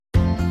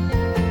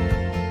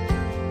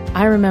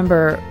I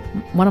remember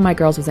one of my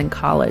girls was in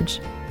college.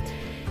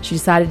 She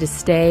decided to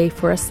stay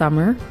for a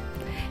summer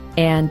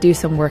and do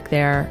some work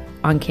there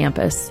on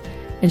campus,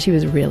 and she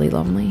was really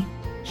lonely.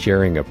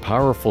 Sharing a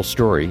powerful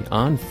story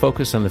on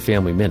Focus on the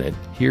Family Minute,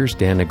 here's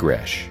Dana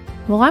Gresh.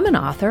 Well, I'm an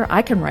author.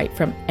 I can write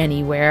from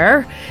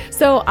anywhere.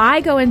 So I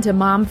go into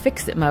mom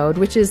fix-it mode,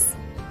 which is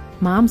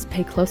moms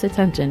pay close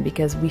attention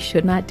because we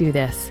should not do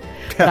this.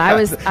 But I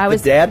was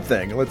the dad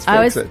thing. Let's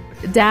fix it.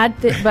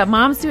 But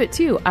moms do it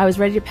too. I was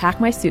ready to pack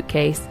my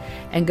suitcase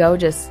and go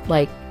just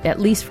like at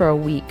least for a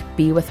week,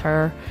 be with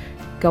her,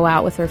 go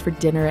out with her for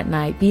dinner at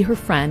night, be her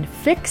friend,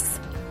 fix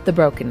the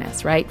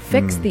brokenness, right?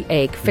 Fix the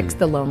ache, fix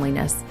the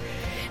loneliness.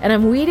 And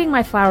I'm weeding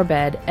my flower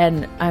bed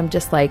and I'm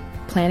just like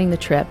planning the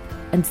trip.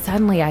 And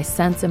suddenly I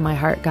sense in my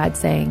heart God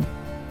saying,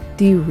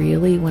 do you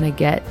really want to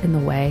get in the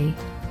way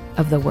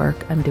of the work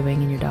I'm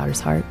doing in your daughter's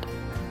heart?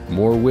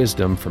 More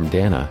wisdom from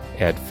Dana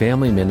at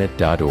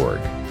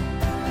FamilyMinute.org.